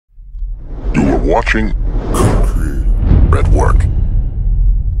watching KutCre at work.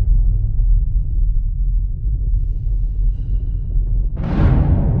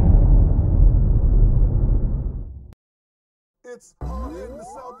 It's in the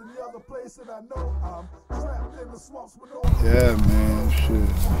south and the other place that I know I'm trapped in the swamps with no. Yeah, man, shit.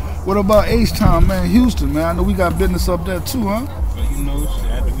 What about H-Town, man? Houston, man. I know we got business up there too, huh? But you know,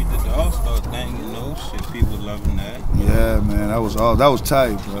 shit, after we did the All-Star thing, you know, shit, people loving that. Yeah, man, that was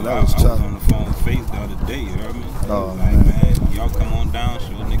tight, bro. That was tight. I was on the phone with Faith the other day, you heard me? Oh, like, man, y'all come on down,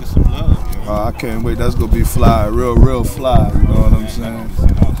 show niggas some love, you heard me? I can't wait. That's gonna be fly, real fly, you know what I'm saying?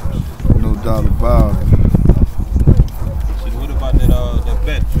 No doubt about it. Shit, what about that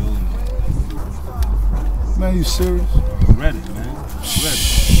bet, Julie? Man, you serious? I'm ready, man. I'm ready.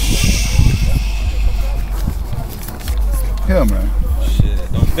 Yeah, man.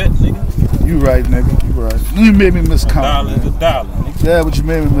 Shit, don't bet, nigga. You right, nigga. You right. You made me miscount. $1 is $1, nigga. Yeah, but you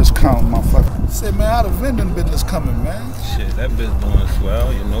made me miscount, motherfucker. Say, man, how the vending business coming, man? Shit, that business doing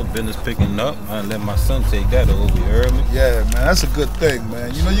swell, you know, business picking up. I let my son take that over, you heard me? Yeah, man, that's a good thing,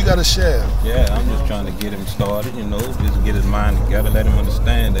 man. You know, you gotta share. Yeah, I'm just trying to get him started, you know, just get his mind together, let him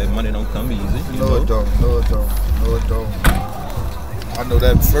understand that money don't come easy. No, it don't. No, it don't. No, it don't. I know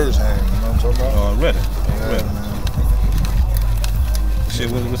that firsthand, you know what I'm talking about? Already. Yeah, man. Shit,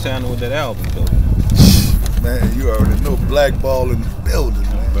 what's happening with that album, though? Man, you already know blackball in the building,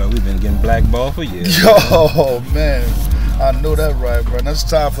 man. Bro, we've been getting blackball for years. Yo, man. I know that right, bro. It's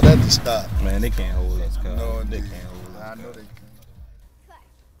time for that to stop. Man, they can't hold us, cuz. No, they can't hold us. I know they can't.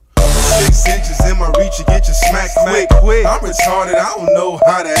 6 inches in my reach, you get your smack quick. I'm retarded, I don't know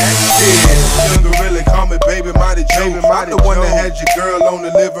how to act. Yeah, young gorilla, call me baby, mighty Joe. I'm the one that had your girl on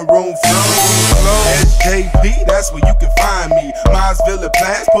the living room floor. SJP, that's where you can find me. Milesville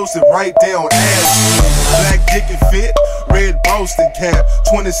Plaza, posted right there on Ash. Black dick and fit, red Boston cap.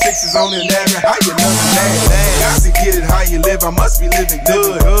 26s on the navy, how you love that? Got to get it how you live, I must be living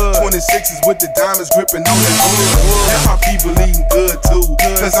good. 26s with the diamonds gripping on that wood. And my people eating good too,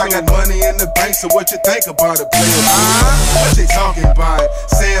 cause I got money in the bank, so what you think about a player? What they talking about?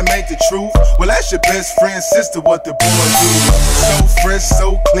 Sam ain't the truth. Well, that's your best friend's sister, what the boy do. So fresh,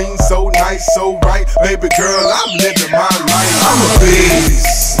 so clean, so nice, so right. Baby girl, I'm living my life. I'm a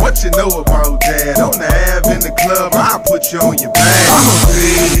beast. What you know about that? On the Ave in the club, I'll put you on your back. I'm a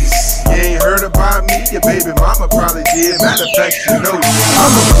beast. You ain't heard about me? Your baby mama probably did. Matter of fact, you know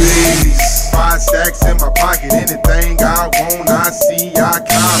I'm a beast. 5 stacks in my pocket, anything I want, I see, I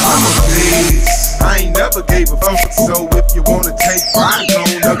count. I'm a beast. I ain't never gave a fuck, so if you wanna take pride,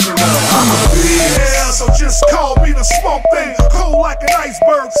 don't look it up. I'm a beast. Yeah, so just call me the smoke thing. Cold like an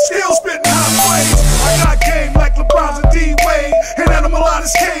iceberg, still spitting hot flames. I got game like LeBron's and D-Wade. An animal out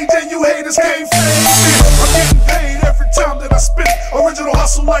his cage, and you haters can't fade. I'm getting paid every time that I spit. Original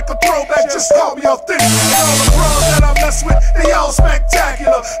hustle like a throwback, just call me authentic. And all the bros that I mess with, they all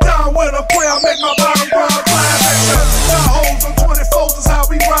spectacular. Down when I play, I make my bottom grind clap. Tie holes on 24s is how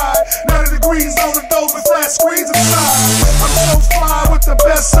we ride. 90 degrees on the door with flat screens inside. I'm so fly with the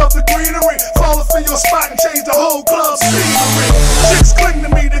best of the greenery. Falling for your spot and change the whole club scenery. Chicks cling to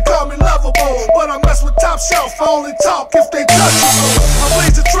me, they call me lovable, but I mess with top shelf. I only talk if they touchable. I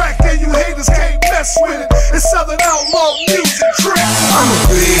blaze a track and you haters can't mess with it. It's Southern outlaw music trick. I'm a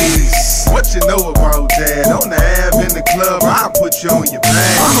beast. What you know about that? On the Ave in the club, I'll put you on your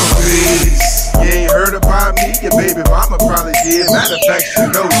back. I'm a beast. You ain't heard about me? Your baby mama probably did. Matter of fact, you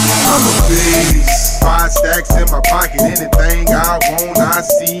know I'm a beast. 5 stacks in my pocket, anything I want, I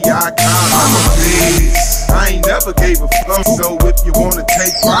see, I count. I'm a beast. I ain't never gave a fuck, so if you wanna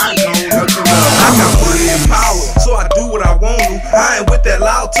take pride, don't look it up. I got money and power, so I do what I want to. I ain't with that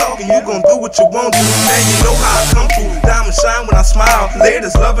loud talking, you gon' do what you want to. Man, you know how I come through. Diamond shine when I smile.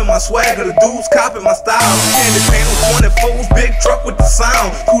 Ladies loving my swagger, the dudes copying my style. Candy paint on 24s, big truck with the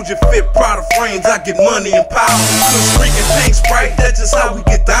sound. Coogee fit, Prada frames, I get money and power. Good freaking pink Sprite, that's just how we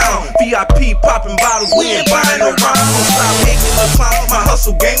get down. VIP popping bottles, we ain't buying no rounds. Don't stop hating the clown, my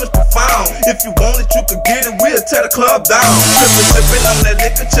hustle game is profound. If you want it, you can get it, we'll tear the club down. Sippin' on that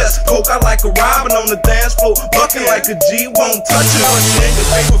liquor, chest poke, I like a Robin on the dance floor. Bucking like a G, won't touch it. Understand your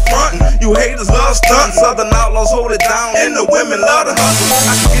paper frontin', you haters love stuntin'. Southern outlaws hold it down, and the women love to hustle.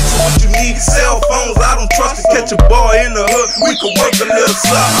 I can get you what you need, cell phones, I don't trust it. Catch a boy in the hood, we can work a little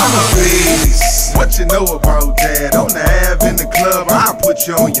something. I'm a beast. What you know about that? On the Ave in the club, I'll put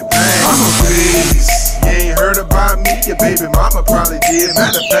you on your back. I'm a beast. You ain't heard about me? Your baby mama probably did.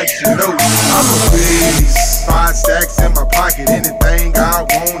 Matter of fact, you know I'm a beast. 5 stacks in my pocket, anything I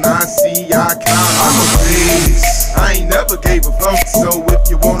want, I see, I count. I'm a beast. I ain't never gave a fuck, so if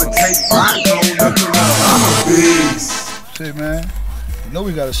you wanna take pride, don't look it up. I'm a beast. Say, man, You know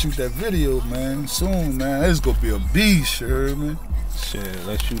we gotta shoot that video, man, soon, man. It's gonna be a beast, you heard me? Shit,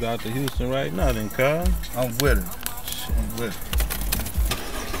 let's shoot out to Houston right now then, Kyle. I'm with it. I'm with it.